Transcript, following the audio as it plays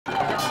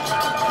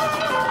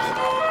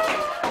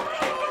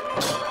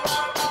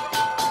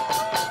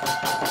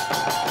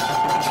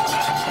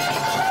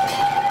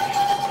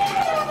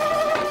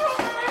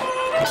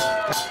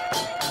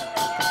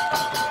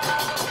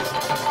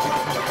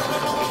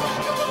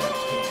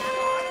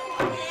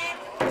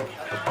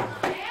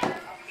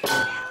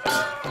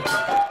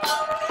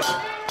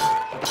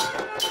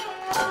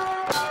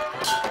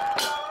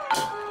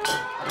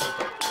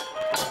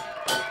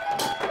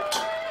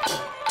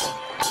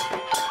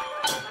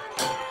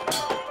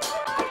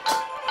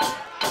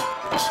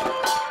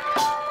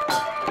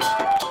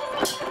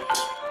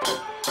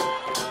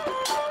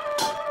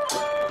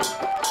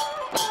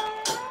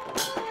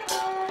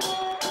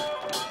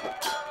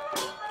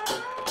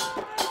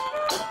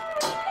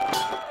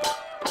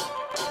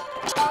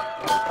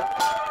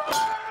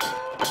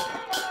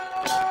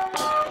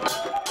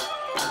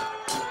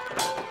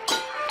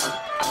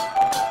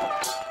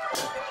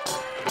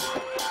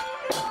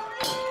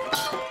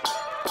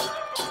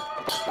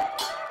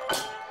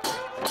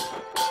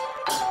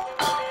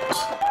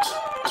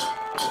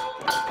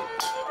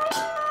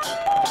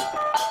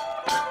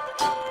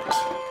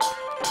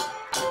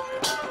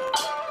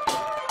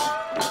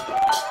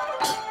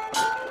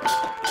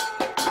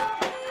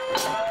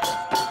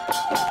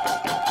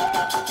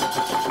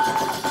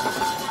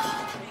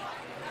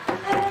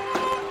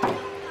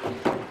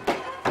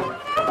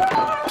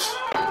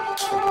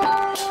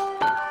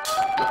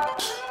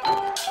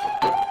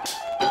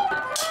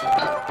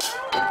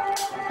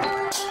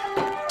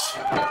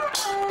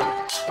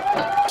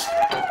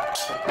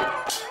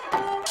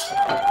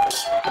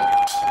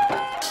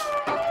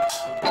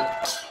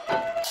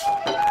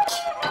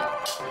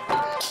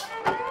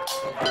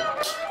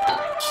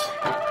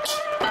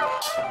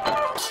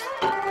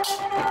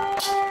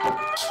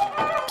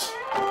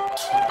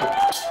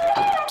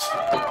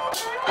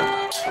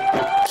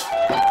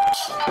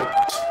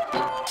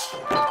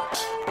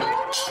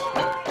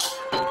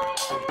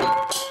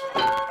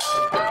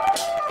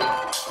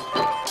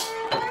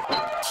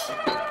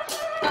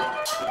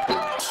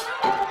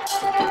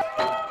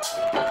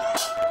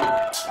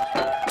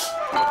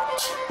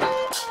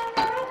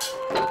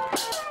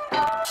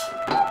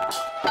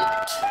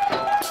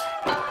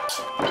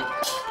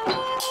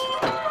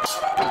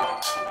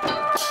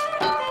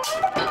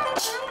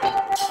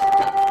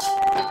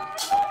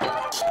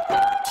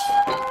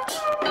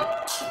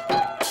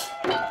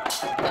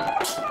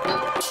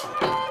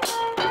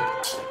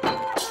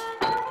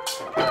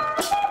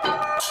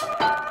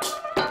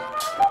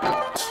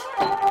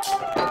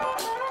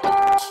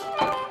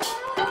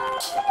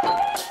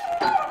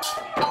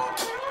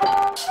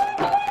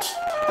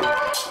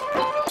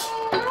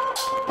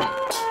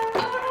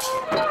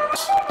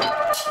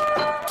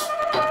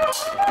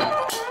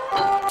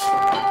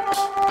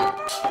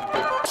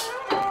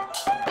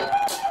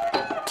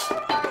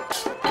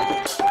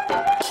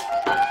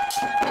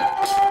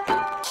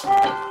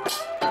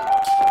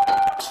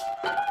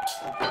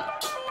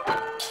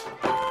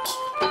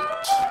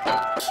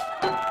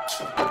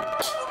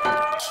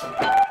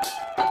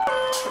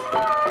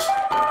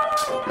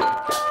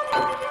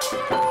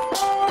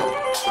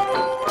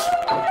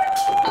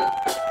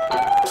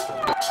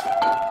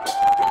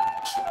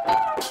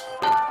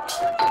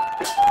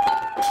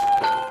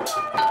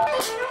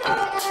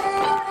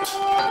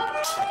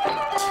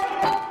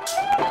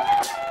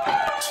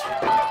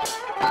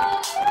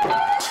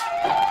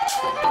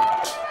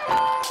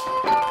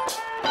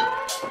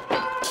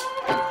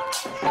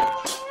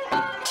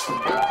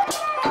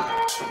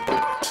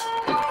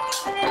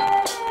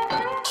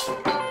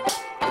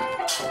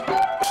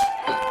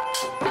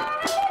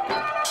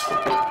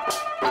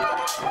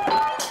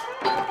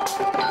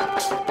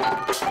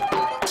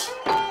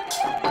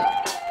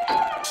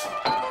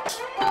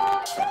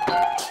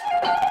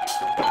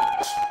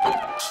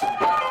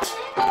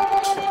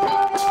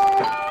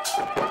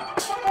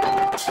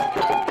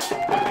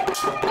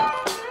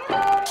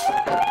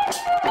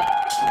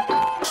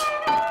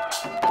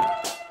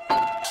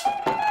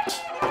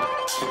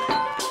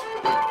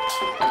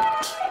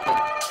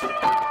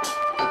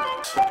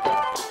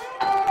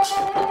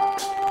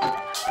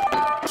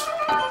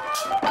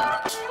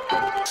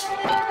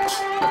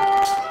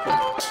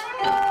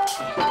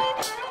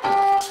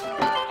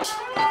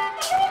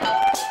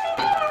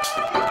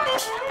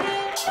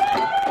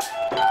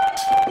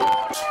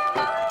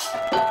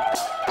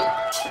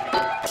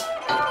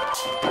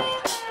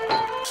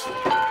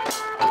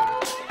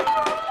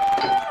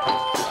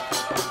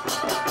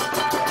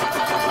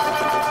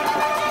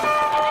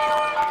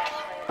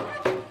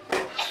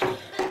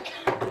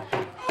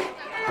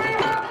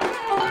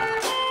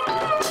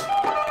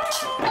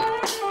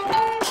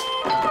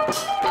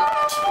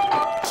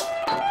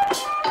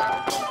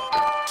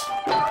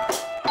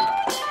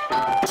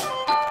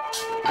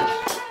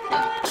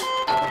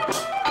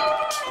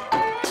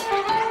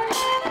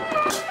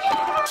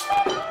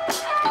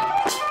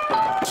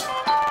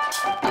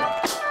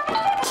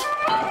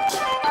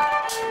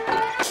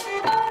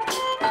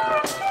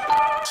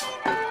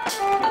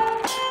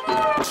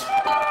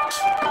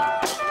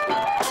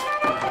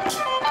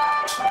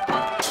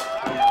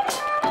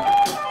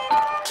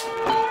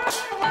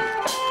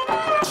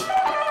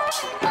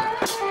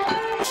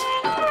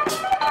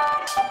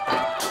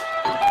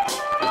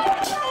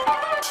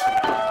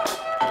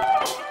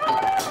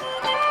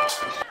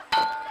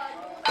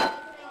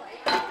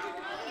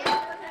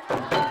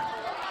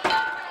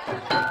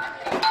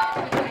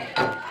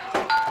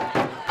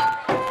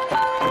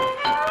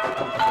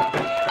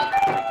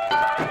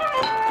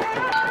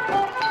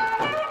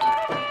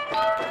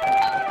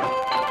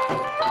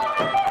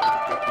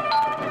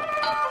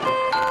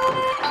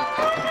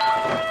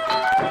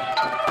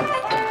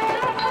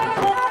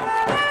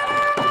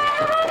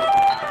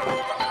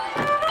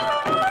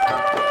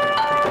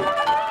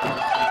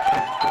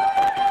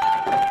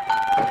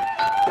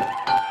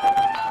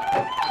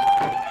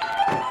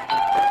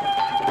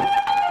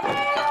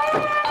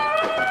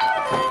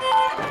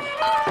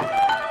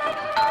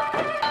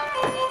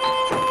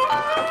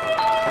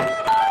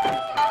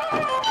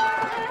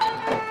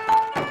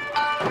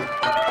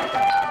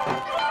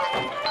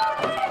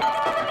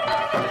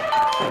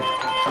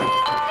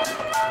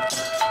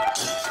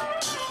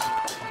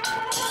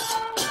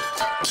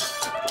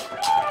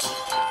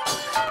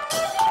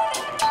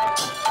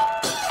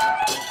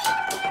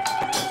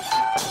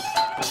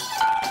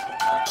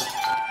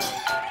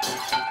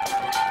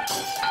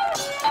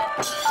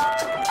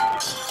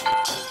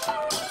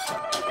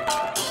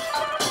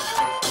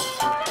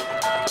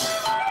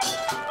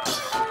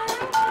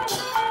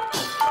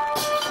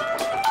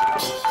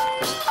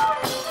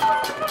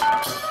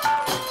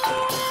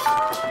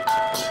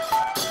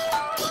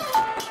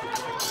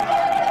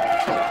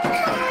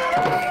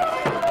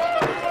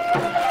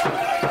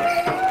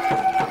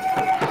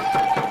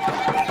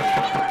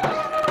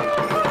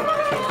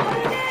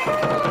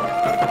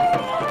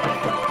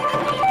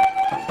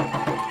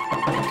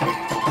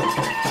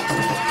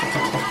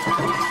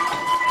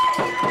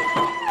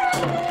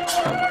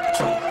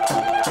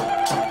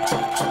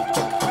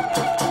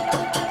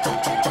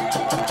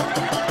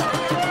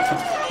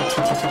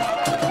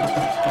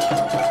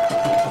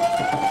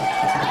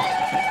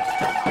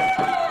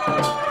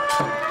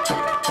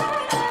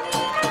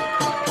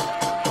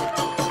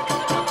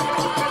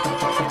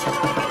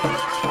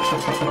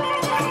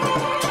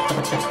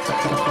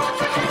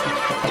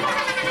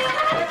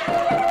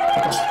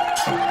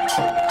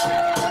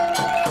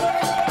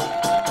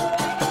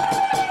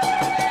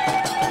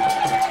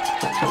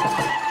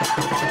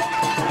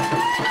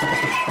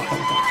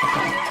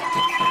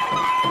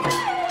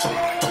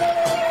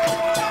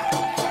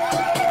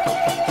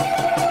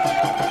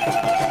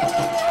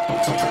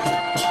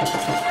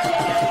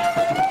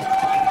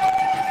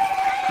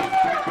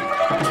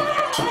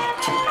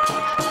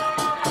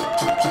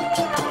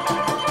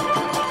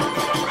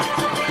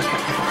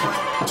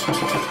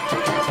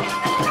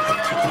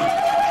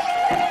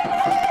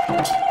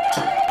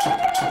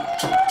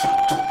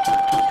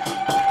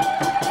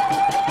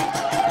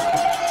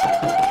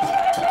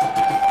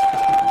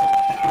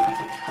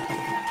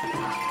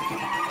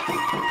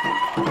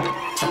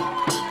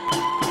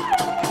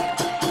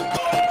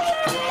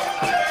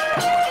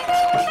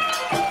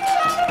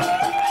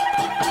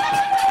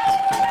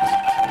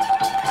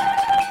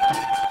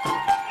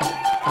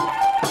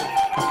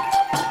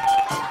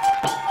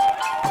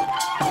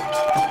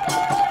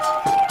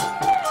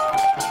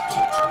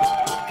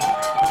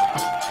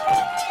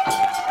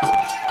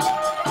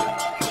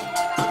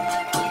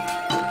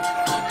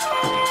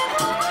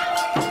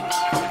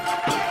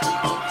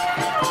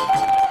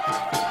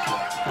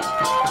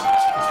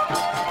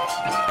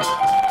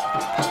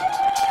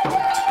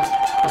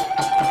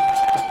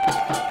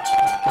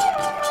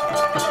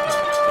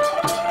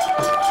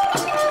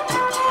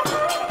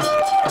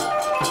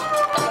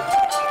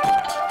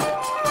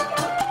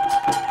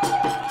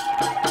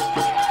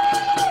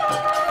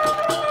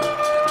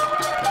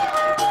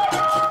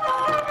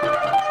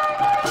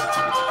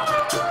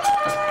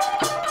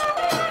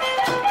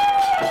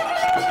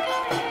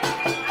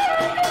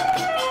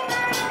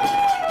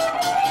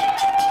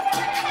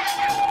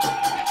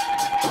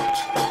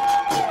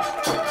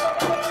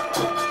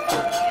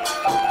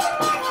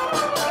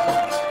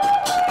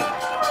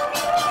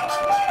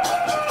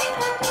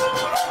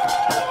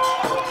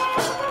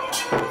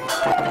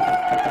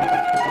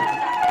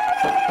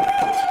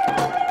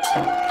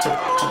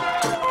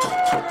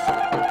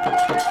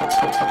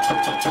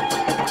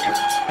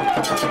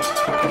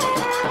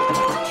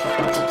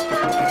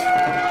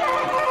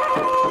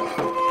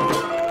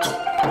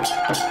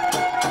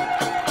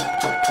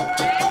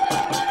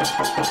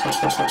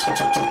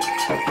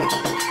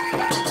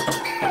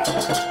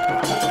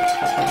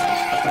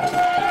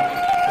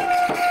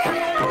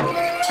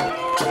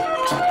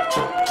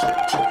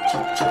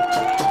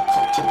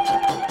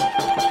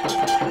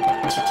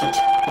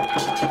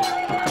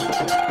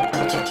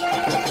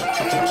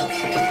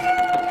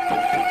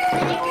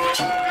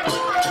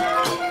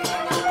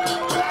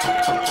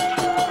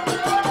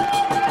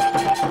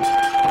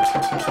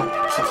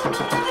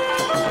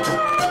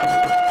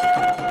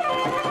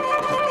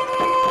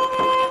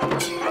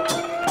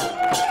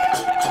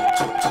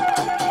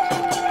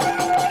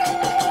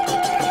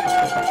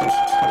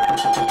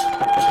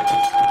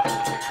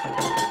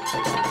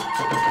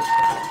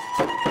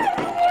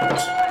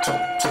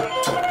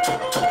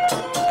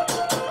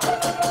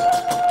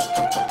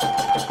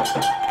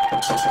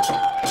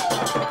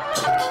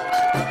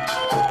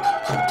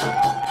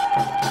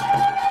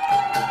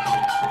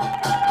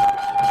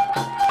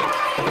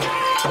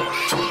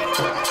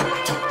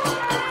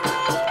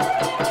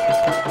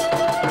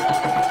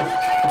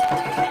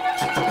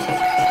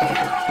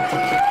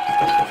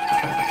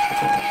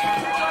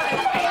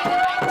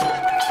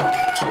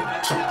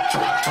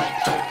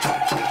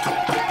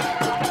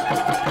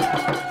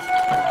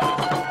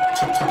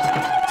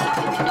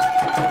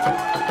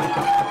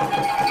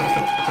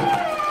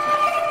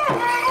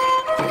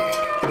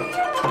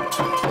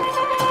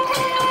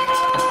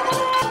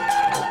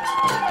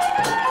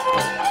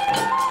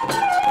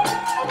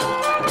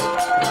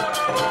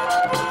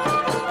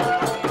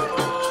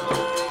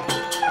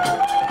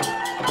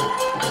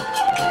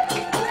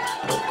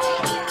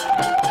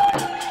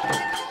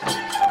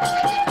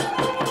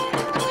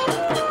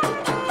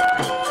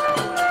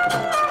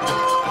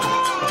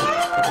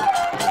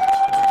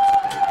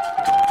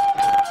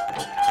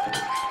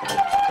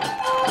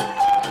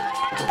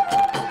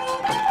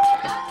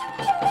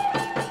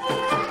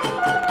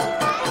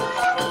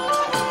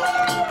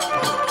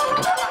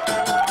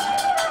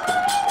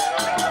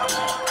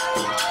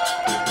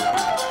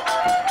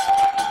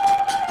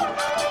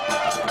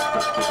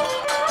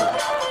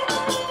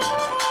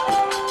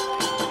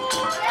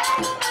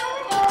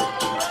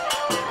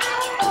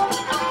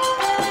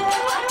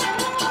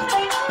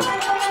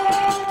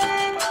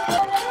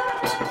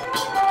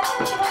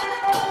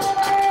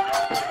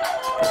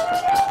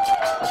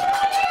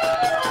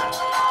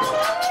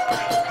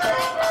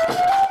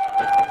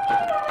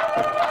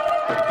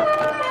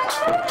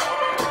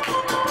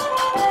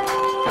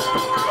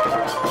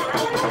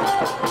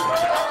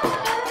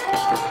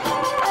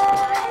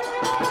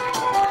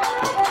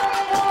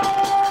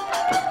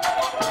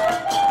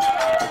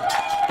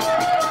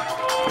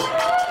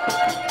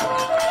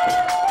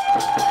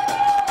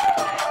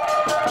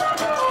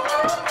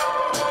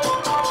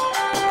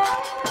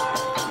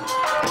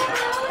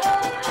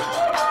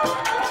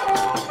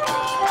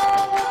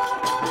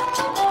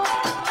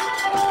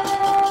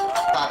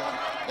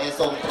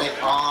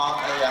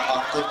យ៉ាងអ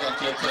រគុណយ៉ាង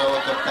ជ្រាលជ្រៅ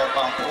ចំពោះប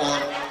ងប្អូន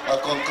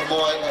កូនក្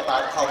មួយដែលបា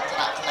នខំឆ្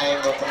នាក់ផ្នែក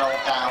នៅក្នុង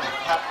ការវិ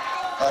ផាត់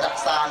រ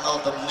ក្សានៅ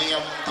ទំនៀ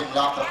មទម្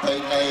លាប់ប្រពៃ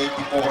ណី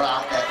ពីបុរា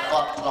ណដែលគា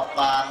ត់ធ្លាប់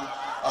បាន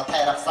ថែ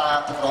រក្សា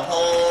ទុករ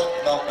ហូត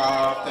ដ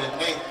ល់ពេល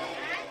នេះ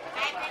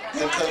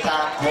យើងឃើញថា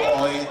គួរ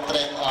ឲ្យត្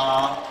រេកអ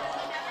រ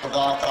ប្រក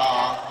បត្រ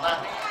ង់ណា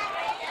ស់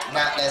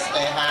ណាស់ដែលស្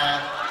នេហា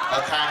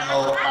ខាងនៅ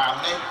តាម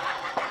នេះ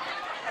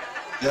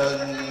យើង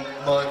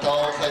មើលទៅ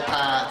ឃើញ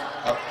ថា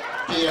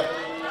ភាព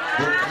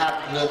វឹកហាត់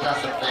លើការ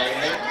សម្ដែង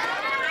នេះ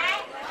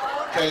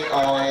ឃើញ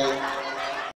ឲ្យ